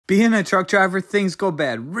Being a truck driver, things go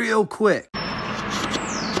bad real quick.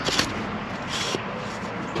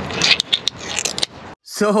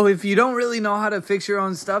 So if you don't really know how to fix your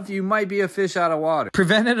own stuff, you might be a fish out of water.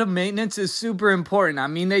 Preventative maintenance is super important. I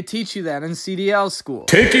mean, they teach you that in CDL school.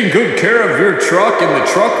 Taking good care of your truck and the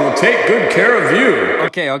truck will take good care of you.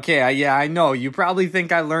 Okay, yeah, I know. You probably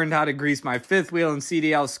think I learned how to grease my fifth wheel in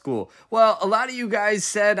CDL school. Well, a lot of you guys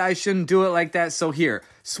said I shouldn't do it like that, so here.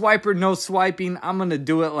 Swipe or no swiping, I'm gonna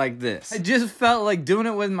do it like this. I just felt like doing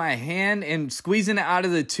it with my hand and squeezing it out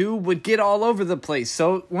of the tube would get all over the place.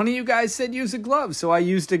 So one of you guys said use a glove, so I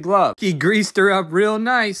used a glove. He greased her up real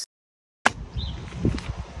nice.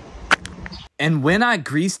 And when I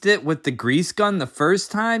greased it with the grease gun the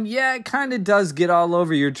first time, yeah, it kind of does get all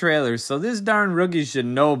over your trailer, so this darn rookie should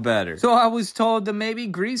know better. So I was told to maybe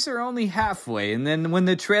grease her only halfway, and then when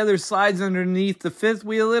the trailer slides underneath the fifth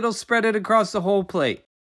wheel, it'll spread it across the whole plate.